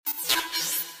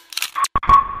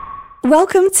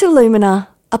Welcome to Lumina,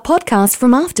 a podcast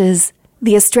from AFTRS,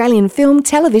 the Australian Film,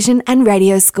 Television and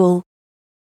Radio School.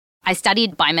 I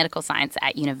studied biomedical science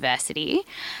at university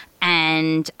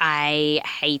and I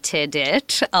hated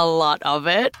it, a lot of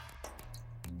it.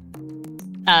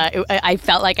 I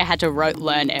felt like I had to rote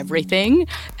learn everything,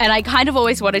 and I kind of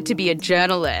always wanted to be a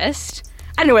journalist.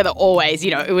 I don't know whether always,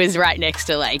 it was right next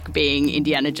to like being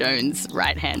Indiana Jones'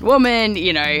 right-hand woman,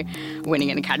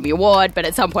 winning an Academy Award. But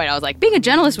at some point I was like, being a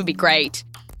journalist would be great.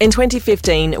 In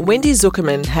 2015, Wendy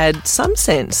Zukerman had some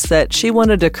sense that she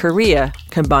wanted a career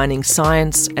combining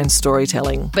science and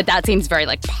storytelling. But that seems very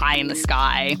like pie in the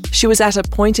sky. She was at a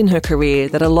point in her career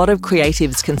that a lot of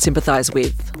creatives can sympathise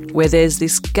with, where there's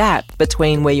this gap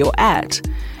between where you're at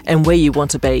and where you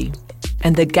want to be.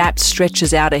 And the gap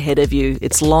stretches out ahead of you.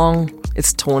 It's long,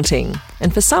 it's taunting.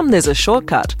 And for some, there's a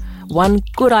shortcut. One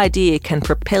good idea can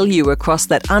propel you across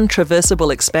that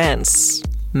untraversable expanse.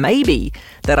 Maybe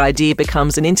that idea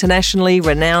becomes an internationally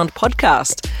renowned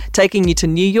podcast, taking you to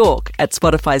New York at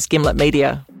Spotify's Gimlet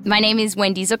Media. My name is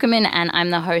Wendy Zukerman and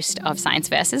I'm the host of Science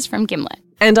Versus from Gimlet.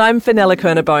 And I'm Fenella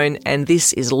Kernebone, and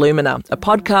this is Lumina, a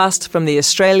podcast from the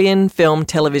Australian Film,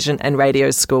 Television and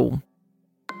Radio School.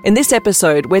 In this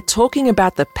episode, we're talking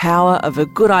about the power of a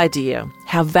good idea,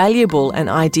 how valuable an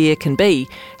idea can be,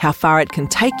 how far it can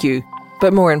take you,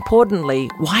 but more importantly,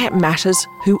 why it matters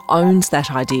who owns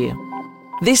that idea.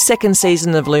 This second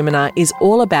season of Lumina is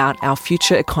all about our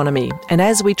future economy, and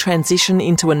as we transition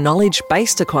into a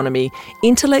knowledge-based economy,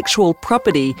 intellectual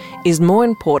property is more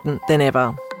important than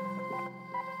ever.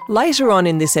 Later on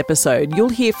in this episode, you'll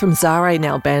hear from Zare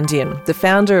Nalbandian, the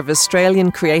founder of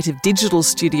Australian creative digital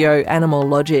studio Animal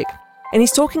Logic. And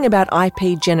he's talking about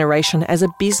IP generation as a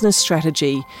business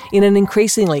strategy in an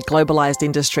increasingly globalised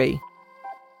industry.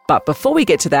 But before we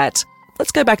get to that,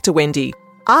 let's go back to Wendy.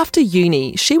 After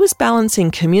uni, she was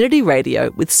balancing community radio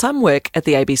with some work at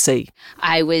the ABC.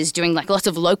 I was doing like lots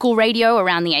of local radio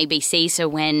around the ABC, so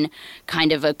when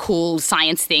kind of a cool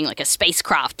science thing like a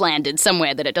spacecraft landed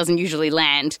somewhere that it doesn't usually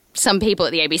land, some people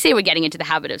at the ABC were getting into the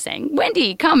habit of saying,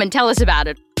 "Wendy, come and tell us about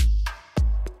it."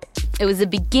 It was the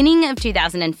beginning of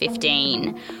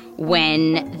 2015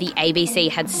 when the ABC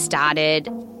had started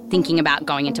thinking about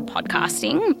going into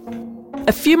podcasting.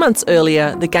 A few months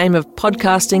earlier, the game of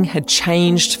podcasting had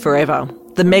changed forever.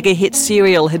 The mega hit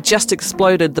Serial had just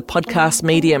exploded the podcast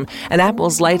medium, and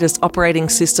Apple's latest operating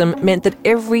system meant that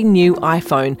every new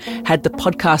iPhone had the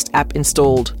podcast app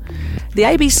installed. The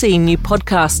ABC knew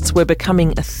podcasts were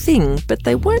becoming a thing, but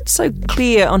they weren't so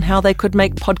clear on how they could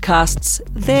make podcasts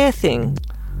their thing.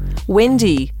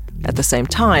 Wendy, at the same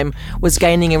time, was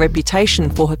gaining a reputation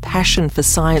for her passion for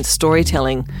science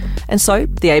storytelling. And so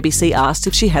the ABC asked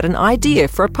if she had an idea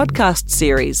for a podcast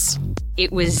series.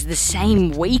 It was the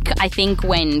same week, I think,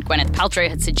 when Gwyneth Paltrow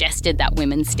had suggested that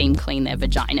women steam clean their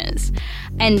vaginas.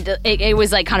 And it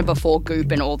was like kind of before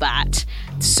Goop and all that.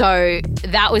 So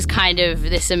that was kind of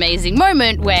this amazing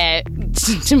moment where,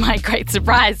 to my great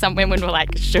surprise, some women were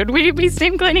like, should we be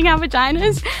steam cleaning our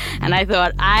vaginas? And I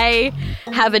thought, I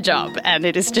have a job, and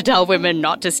it is to tell women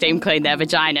not to steam clean their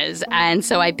vaginas. And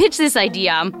so I pitched this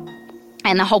idea,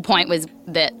 and the whole point was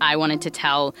that I wanted to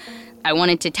tell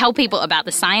people about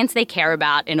the science they care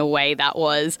about in a way that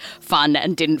was fun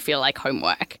and didn't feel like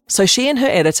homework. So she and her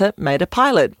editor made a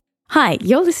pilot. Hi,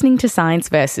 you're listening to Science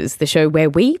Versus, the show where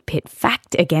we pit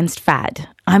fact against fad.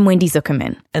 I'm Wendy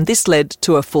Zukerman. And this led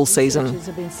to a full season. Researchers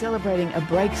have been celebrating a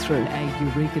breakthrough,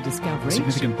 a eureka discovery.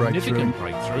 Significant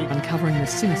breakthrough. Uncovering the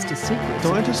sinister secrets.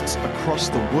 Scientists across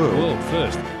the world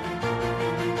first.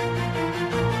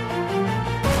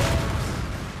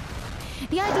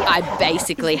 I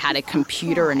basically had a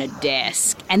computer and a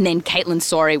desk, and then Caitlin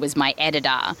Sori was my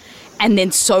editor, and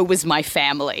then so was my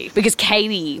family, because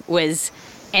Katie was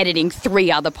editing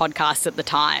 3 other podcasts at the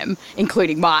time,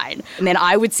 including mine. And then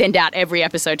I would send out every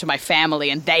episode to my family,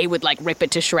 and they would like rip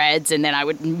it to shreds, and then I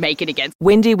would make it again.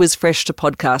 Wendy was fresh to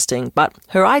podcasting, but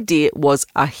her idea was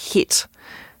a hit.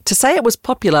 To say it was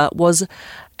popular was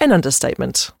an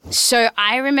understatement. So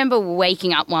I remember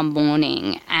waking up one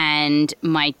morning and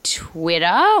my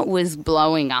Twitter was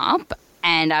blowing up,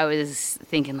 and I was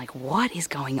thinking, like, what is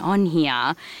going on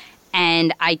here?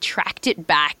 And I tracked it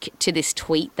back to this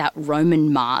tweet that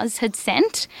Roman Mars had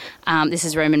sent. This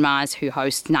is Roman Mars, who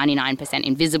hosts 99%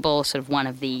 Invisible, sort of one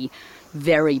of the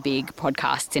very big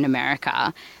podcasts in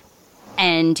America.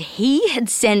 And he had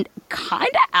sent kind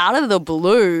of out of the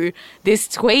blue this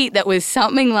tweet that was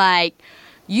something like,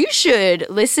 you should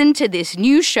listen to this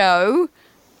new show,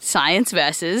 Science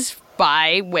Versus,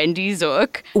 by Wendy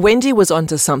Zook. Wendy was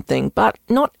onto something, but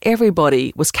not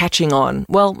everybody was catching on.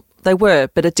 Well, They were,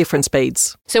 but at different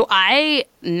speeds. So I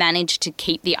managed to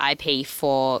keep the IP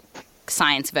for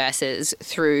Science Versus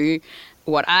through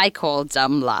what I call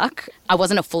dumb luck. I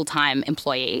wasn't a full-time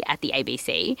employee at the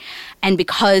ABC. And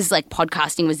because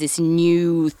podcasting was this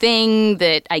new thing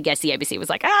that I guess the ABC was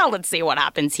like, let's see what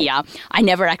happens here. I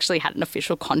never actually had an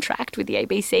official contract with the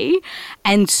ABC.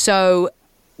 And so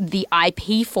the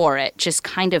IP for it just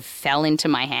kind of fell into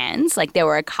my hands. There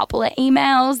were a couple of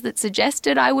emails that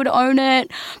suggested I would own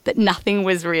it, but nothing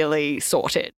was really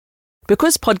sorted.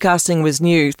 Because podcasting was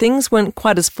new, things weren't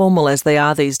quite as formal as they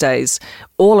are these days,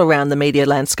 all around the media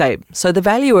landscape, so the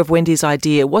value of Wendy's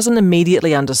idea wasn't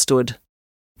immediately understood.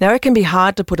 Now, it can be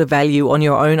hard to put a value on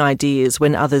your own ideas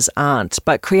when others aren't,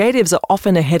 but creatives are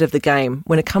often ahead of the game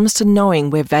when it comes to knowing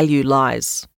where value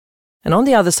lies. And on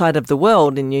the other side of the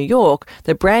world, in New York,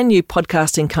 the brand new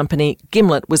podcasting company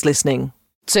Gimlet was listening.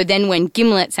 So then when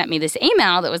Gimlet sent me this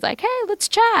email that was like, hey, let's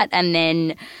chat. And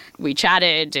then we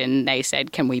chatted and they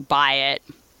said, can we buy it?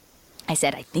 I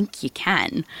said, I think you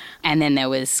can. And then there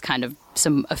was kind of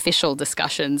some official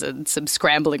discussions and some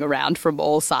scrambling around from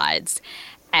all sides.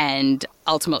 And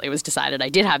ultimately it was decided I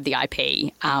did have the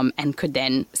IP and could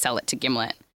then sell it to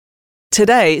Gimlet.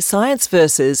 Today, Science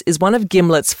Versus is one of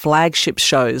Gimlet's flagship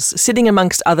shows, sitting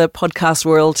amongst other podcast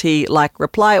royalty like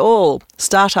Reply All,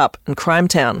 Startup and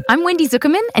Crimetown. I'm Wendy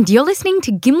Zuckerman and you're listening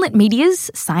to Gimlet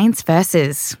Media's Science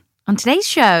Versus. On today's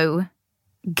show,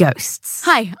 ghosts.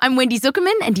 Hi, I'm Wendy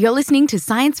Zuckerman and you're listening to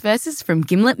Science Versus from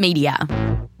Gimlet Media.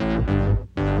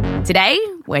 Today,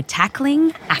 we're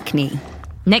tackling acne.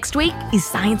 Next week is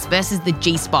Science versus the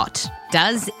G-spot.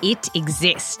 Does it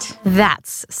exist?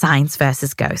 That's Science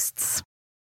versus Ghosts.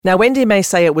 Now, Wendy may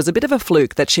say it was a bit of a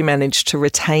fluke that she managed to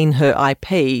retain her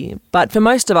IP, but for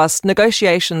most of us,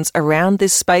 negotiations around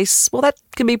this space, well, that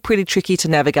can be pretty tricky to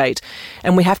navigate,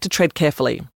 and we have to tread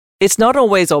carefully. It's not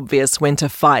always obvious when to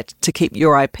fight to keep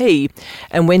your IP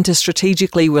and when to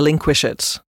strategically relinquish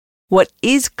it. What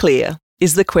is clear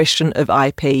is the question of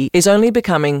IP is only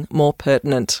becoming more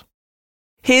pertinent.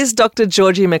 Here's Dr.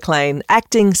 Georgie McLean,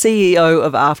 acting CEO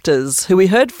of AFTRS, who we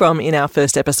heard from in our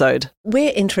first episode.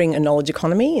 We're entering a knowledge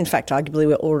economy. In fact, arguably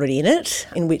we're already in it,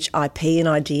 in which IP and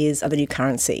ideas are the new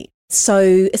currency.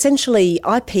 So essentially,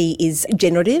 IP is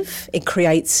generative. It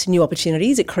creates new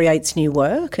opportunities, it creates new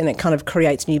work, and it kind of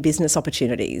creates new business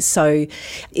opportunities. So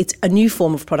it's a new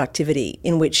form of productivity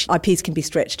in which IPs can be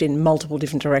stretched in multiple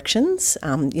different directions.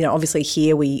 Obviously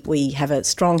here we have a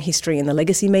strong history in the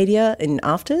legacy media in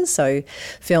AFTRS, so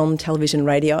film, television,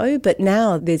 radio. But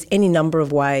now there's any number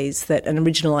of ways that an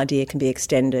original idea can be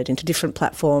extended into different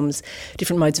platforms,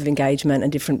 different modes of engagement,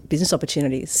 and different business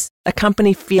opportunities. A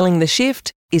company feeling the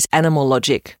shift is Animal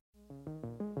Logic.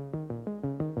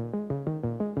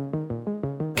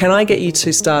 Can I get you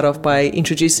to start off by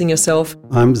introducing yourself?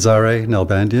 I'm Zare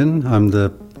Nalbandian. I'm the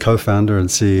co-founder and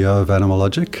CEO of Animal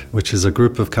Logic, which is a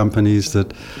group of companies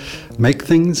that make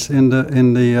things in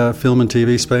the film and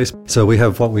TV space. So we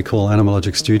have what we call Animal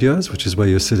Logic Studios, which is where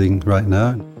you're sitting right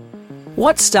now.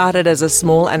 What started as a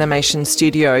small animation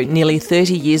studio nearly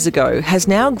 30 years ago has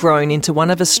now grown into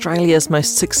one of Australia's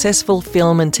most successful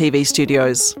film and TV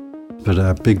studios. But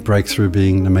our big breakthrough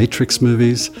being the Matrix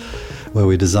movies, where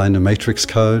we designed a Matrix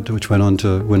code, which went on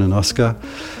to win an Oscar.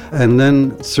 And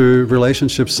then through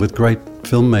relationships with great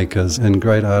filmmakers and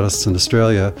great artists in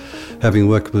Australia, having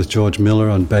worked with George Miller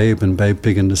on Babe and Babe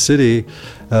Pig in the City,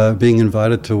 being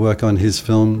invited to work on his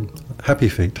film Happy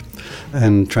Feet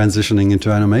and transitioning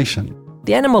into animation.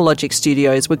 The Animal Logic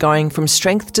Studios were going from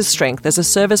strength to strength as a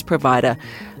service provider,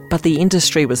 but the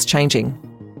industry was changing.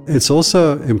 It's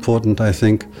also important, I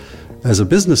think, as a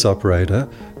business operator,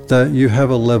 that you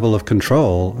have a level of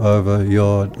control over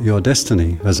your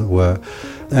destiny, as it were.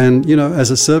 And, as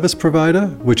a service provider,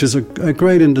 which is a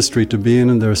great industry to be in,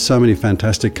 and there are so many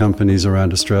fantastic companies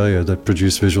around Australia that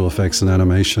produce visual effects and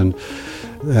animation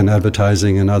and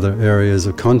advertising and other areas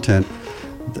of content,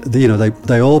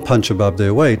 they all punch above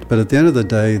their weight, but at the end of the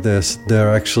day,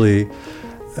 they're actually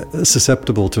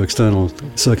susceptible to external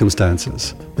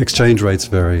circumstances. Exchange rates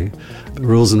vary,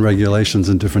 rules and regulations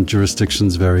in different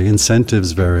jurisdictions vary,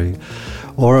 incentives vary,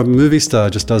 or a movie star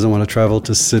just doesn't want to travel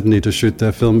to Sydney to shoot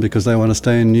their film because they want to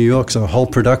stay in New York, so a whole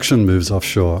production moves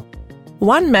offshore.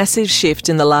 One massive shift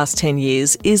in the last 10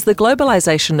 years is the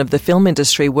globalisation of the film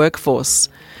industry workforce.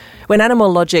 When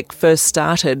Animal Logic first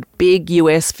started, big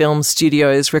US film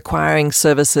studios requiring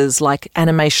services like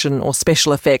animation or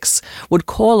special effects would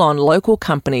call on local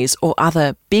companies or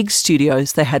other big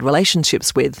studios they had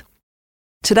relationships with.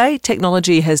 Today,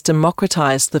 technology has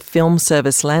democratised the film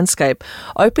service landscape,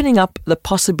 opening up the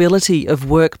possibility of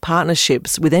work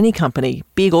partnerships with any company,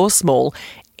 big or small,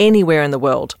 anywhere in the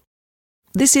world.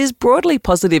 This is broadly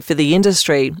positive for the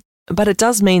industry, but it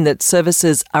does mean that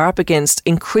services are up against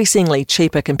increasingly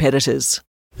cheaper competitors.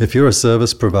 If you're a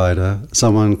service provider,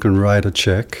 someone can write a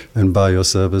check and buy your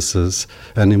services,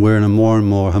 and we're in a more and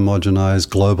more homogenized,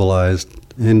 globalized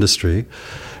industry,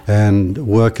 and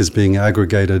work is being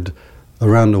aggregated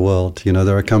around the world. You know,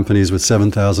 there are companies with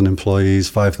 7,000 employees,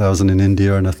 5,000 in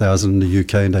India and 1,000 in the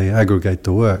UK, and they aggregate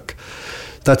the work.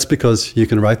 That's because you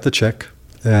can write the check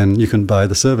and you can buy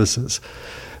the services.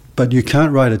 But you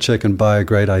can't write a check and buy a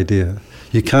great idea.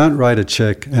 You can't write a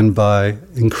check and buy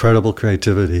incredible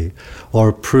creativity or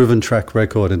a proven track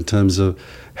record in terms of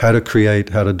how to create,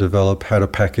 how to develop, how to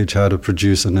package, how to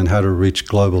produce, and then how to reach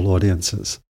global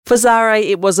audiences. For Zare,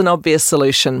 it was an obvious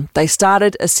solution. They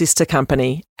started a sister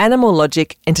company, Animal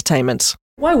Logic Entertainment.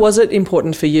 Why was it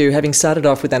important for you, having started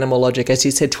off with Animal Logic, as you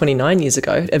said, 29 years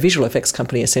ago, a visual effects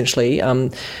company essentially,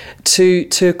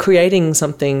 to creating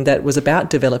something that was about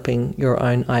developing your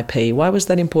own IP? Why was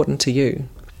that important to you?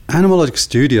 Animal Logic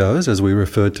Studios, as we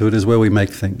refer to it, is where we make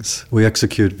things. We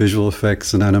execute visual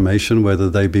effects and animation, whether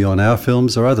they be on our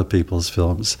films or other people's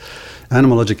films.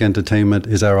 Animal Logic Entertainment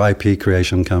is our IP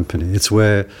creation company. It's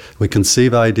where we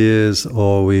conceive ideas,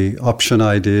 or we option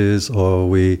ideas, or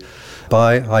we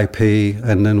buy IP,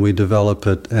 and then we develop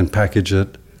it and package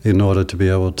it in order to be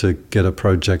able to get a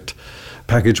project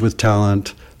packaged with talent,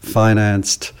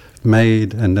 financed,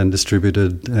 made, and then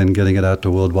distributed, and getting it out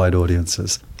to worldwide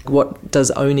audiences. What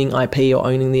does owning IP or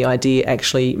owning the idea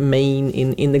actually mean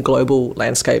in the global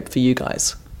landscape for you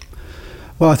guys?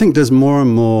 Well, I think there's more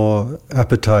and more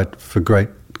appetite for great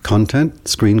content,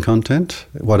 screen content,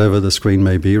 whatever the screen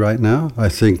may be right now. I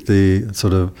think the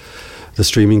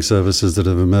streaming services that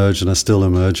have emerged and are still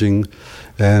emerging,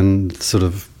 and sort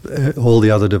of all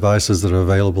the other devices that are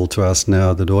available to us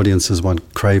now that audiences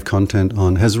crave content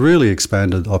on, has really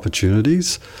expanded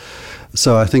opportunities.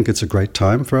 So I think it's a great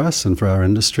time for us and for our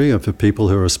industry and for people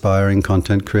who are aspiring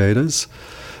content creators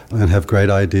and have great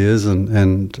ideas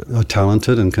and are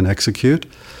talented and can execute.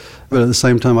 But at the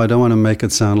same time, I don't want to make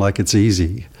it sound like it's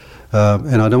easy.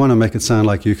 And I don't want to make it sound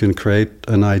like you can create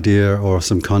an idea or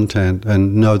some content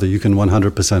and know that you can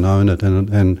 100% own it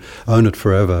and own it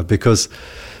forever, because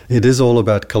it is all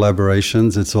about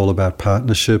collaborations, it's all about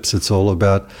partnerships, it's all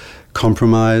about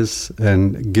compromise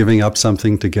and giving up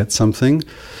something to get something.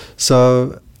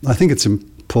 So I think it's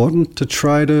important to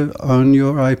try to own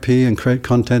your IP and create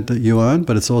content that you own,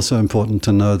 but it's also important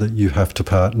to know that you have to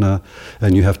partner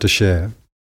and you have to share.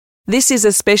 This is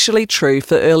especially true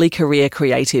for early career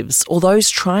creatives or those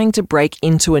trying to break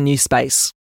into a new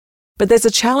space. But there's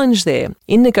a challenge there.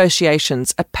 In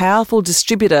negotiations, a powerful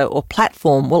distributor or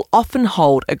platform will often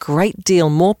hold a great deal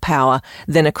more power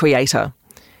than a creator.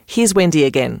 Here's Wendy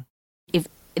again. If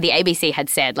the ABC had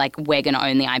said, like, we're going to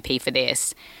own the IP for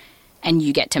this and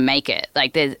you get to make it,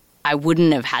 like, I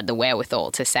wouldn't have had the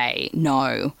wherewithal to say,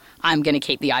 no, I'm going to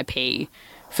keep the IP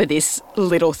for this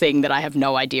little thing that I have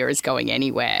no idea is going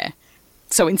anywhere.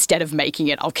 So instead of making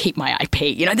it, I'll keep my IP.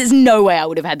 You know, there's no way I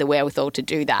would have had the wherewithal to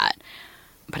do that.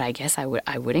 But I guess I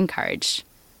would encourage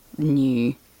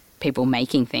new people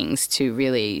making things to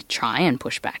really try and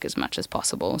push back as much as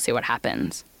possible, see what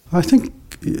happens. I think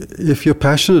if you're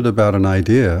passionate about an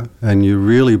idea and you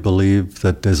really believe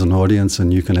that there's an audience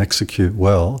and you can execute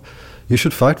well, you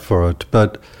should fight for it.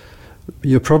 But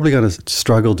you're probably going to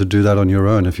struggle to do that on your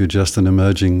own if you're just an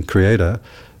emerging creator.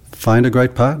 Find a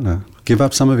great partner. Give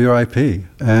up some of your IP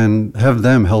and have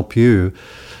them help you,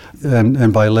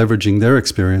 and by leveraging their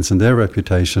experience and their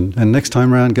reputation. And next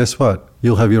time around, guess what?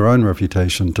 You'll have your own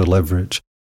reputation to leverage.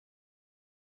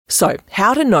 So,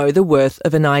 how to know the worth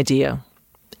of an idea?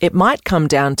 It might come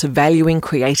down to valuing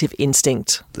creative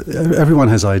instinct. Everyone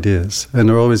has ideas, and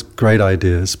they're always great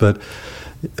ideas, but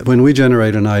when we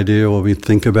generate an idea or we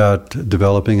think about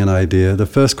developing an idea, the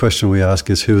first question we ask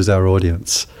is, who is our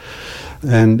audience?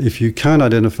 And if you can't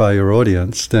identify your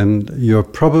audience, then you're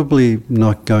probably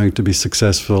not going to be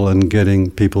successful in getting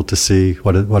people to see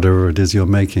whatever it is you're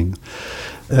making.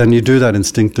 And you do that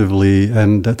instinctively,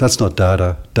 and that's not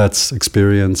data. That's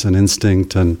experience and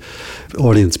instinct and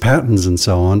audience patterns and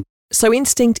so on. So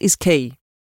instinct is key.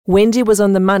 Wendy was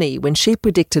on the money when she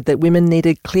predicted that women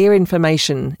needed clear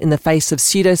information in the face of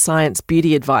pseudoscience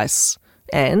beauty advice.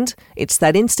 And it's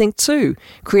that instinct too,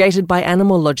 created by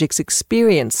Animal Logic's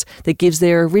experience, that gives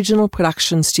their original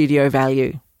production studio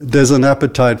value. There's an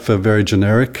appetite for very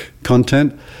generic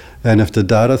content, and if the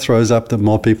data throws up that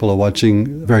more people are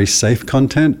watching very safe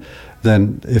content,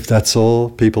 then if that's all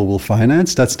people will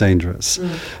finance, that's dangerous.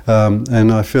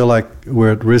 And I feel like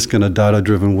we're at risk in a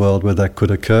data-driven world where that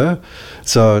could occur.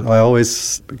 So I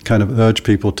always kind of urge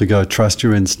people to go trust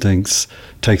your instincts,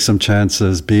 take some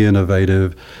chances, be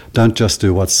innovative, don't just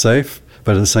do what's safe,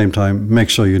 but at the same time, make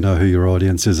sure you know who your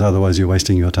audience is, otherwise you're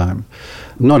wasting your time.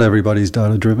 Not everybody's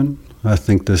data-driven. I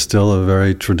think there's still a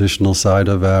very traditional side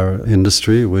of our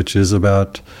industry, which is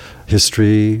about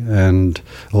history and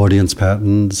audience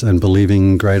patterns and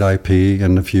believing great IP,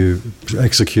 and if you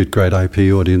execute great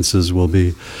IP, audiences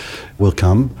will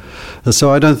come.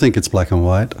 So I don't think it's black and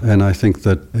white, and I think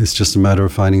that it's just a matter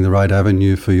of finding the right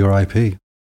avenue for your IP.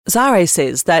 Zare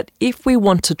says that if we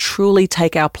want to truly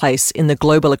take our place in the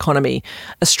global economy,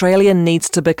 Australia needs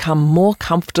to become more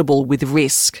comfortable with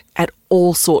risk at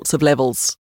all sorts of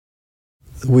levels.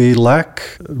 We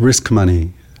lack risk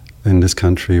money in this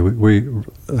country. We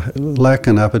lack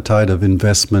an appetite of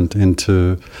investment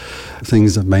into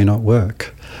things that may not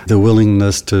work. The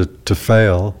willingness to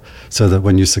fail so that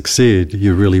when you succeed,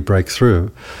 you really break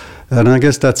through. And I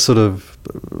guess that's sort of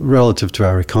relative to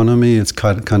our economy. It's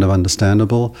kind of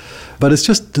understandable. But it's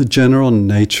just the general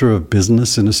nature of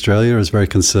business in Australia is very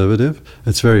conservative.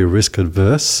 It's very risk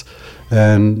adverse.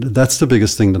 And that's the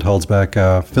biggest thing that holds back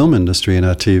our film industry and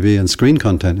our TV and screen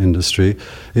content industry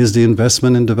is the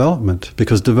investment in development,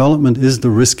 because development is the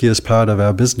riskiest part of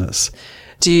our business.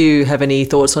 Do you have any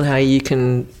thoughts on how you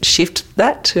can shift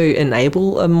that to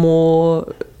enable a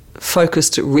more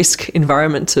focused risk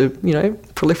environment to,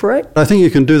 proliferate? I think you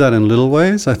can do that in little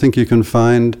ways. I think you can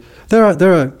find there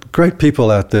are great people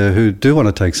out there who do want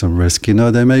to take some risk.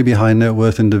 They may be high net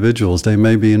worth individuals, they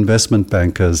may be investment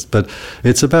bankers, but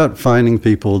it's about finding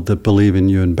people that believe in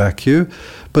you and back you.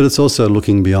 But it's also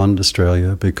looking beyond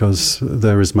Australia, because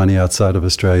there is money outside of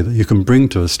Australia that you can bring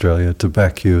to Australia to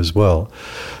back you as well.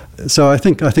 So I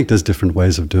think there's different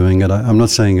ways of doing it. I'm not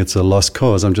saying it's a lost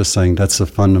cause. I'm just saying that's a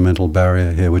fundamental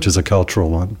barrier here, which is a cultural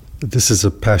one. This is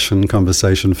a passion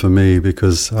conversation for me,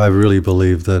 because I really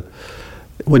believe that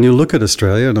when you look at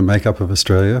Australia and the makeup of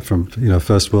Australia, from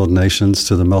first world nations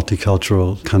to the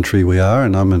multicultural country we are,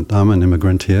 and I'm an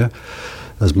immigrant here,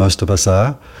 as most of us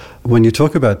are. When you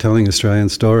talk about telling Australian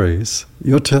stories,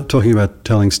 you're talking about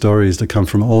telling stories that come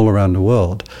from all around the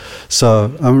world.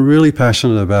 So I'm really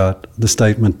passionate about the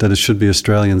statement that it should be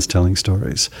Australians telling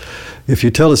stories. If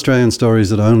you tell Australian stories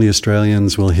that only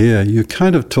Australians will hear, you're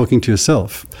kind of talking to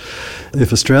yourself.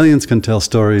 If Australians can tell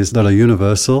stories that are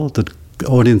universal, that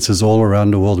audiences all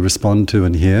around the world respond to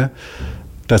and hear,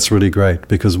 that's really great,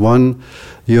 because one,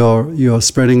 you're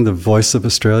spreading the voice of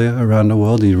Australia around the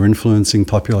world, and you're influencing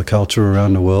popular culture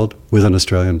around the world with an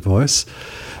Australian voice.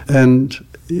 And,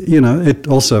 it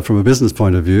also, from a business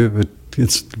point of view,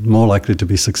 it's more likely to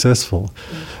be successful.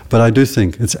 But I do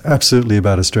think it's absolutely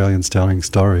about Australians telling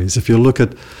stories. If you look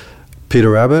at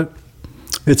Peter Rabbit,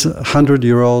 it's a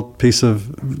 100-year-old piece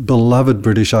of beloved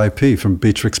British IP from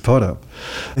Beatrix Potter.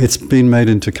 It's been made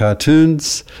into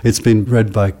cartoons. It's been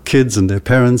read by kids and their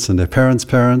parents'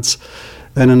 parents.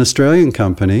 And an Australian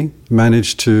company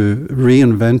managed to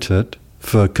reinvent it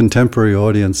for contemporary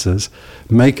audiences,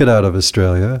 make it out of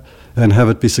Australia, and have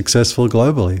it be successful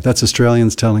globally. That's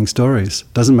Australians telling stories.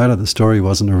 Doesn't matter the story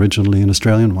wasn't originally an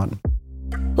Australian one.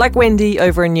 Like Wendy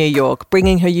over in New York,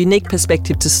 bringing her unique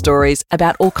perspective to stories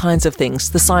about all kinds of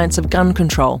things, the science of gun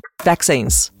control,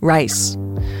 vaccines, race.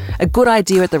 A good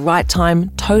idea at the right time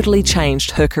totally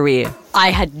changed her career.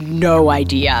 I had no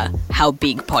idea how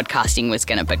big podcasting was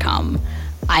going to become.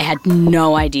 I had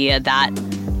no idea that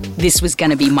this was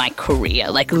going to be my career,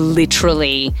 like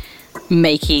literally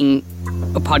making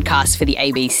a podcast for the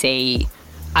ABC.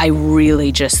 I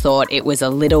really just thought it was a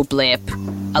little blip,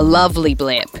 a lovely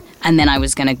blip, and then I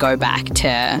was going to go back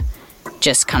to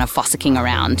just kind of fossicking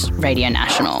around Radio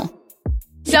National.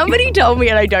 Somebody told me,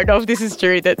 and I don't know if this is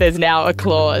true, that there's now a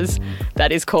clause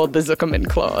that is called the Zuckerman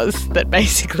Clause that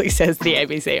basically says the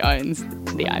ABC owns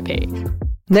the IP.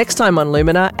 Next time on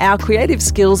Lumina, our creative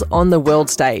skills on the world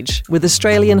stage with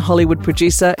Australian Hollywood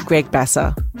producer Greg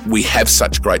Basser. We have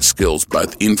such great skills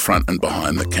both in front and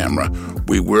behind the camera.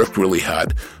 We work really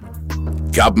hard.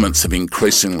 Governments have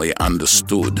increasingly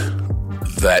understood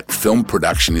that film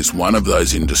production is one of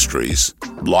those industries,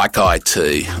 like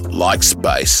IT, like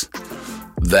space,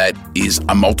 that is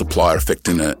a multiplier effect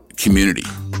in a community.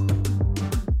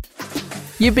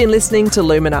 You've been listening to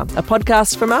Lumina, a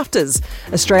podcast from AFTRS,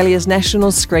 Australia's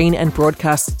national screen and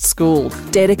broadcast school,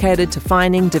 dedicated to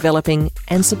finding, developing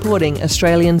and supporting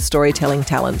Australian storytelling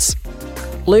talents.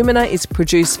 Lumina is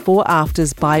produced for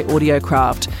AFTRS by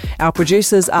Audiocraft. Our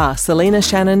producers are Selena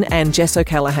Shannon and Jess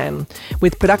O'Callaghan,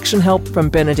 with production help from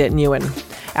Bernadette Newen.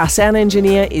 Our sound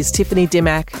engineer is Tiffany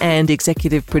Dimmack and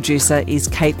executive producer is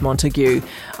Kate Montague.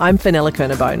 I'm Fenella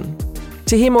Kernebone.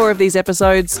 To hear more of these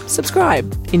episodes,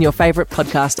 subscribe in your favourite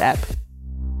podcast app.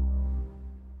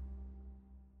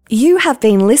 You have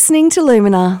been listening to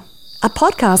Lumina, a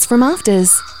podcast from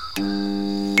Afters.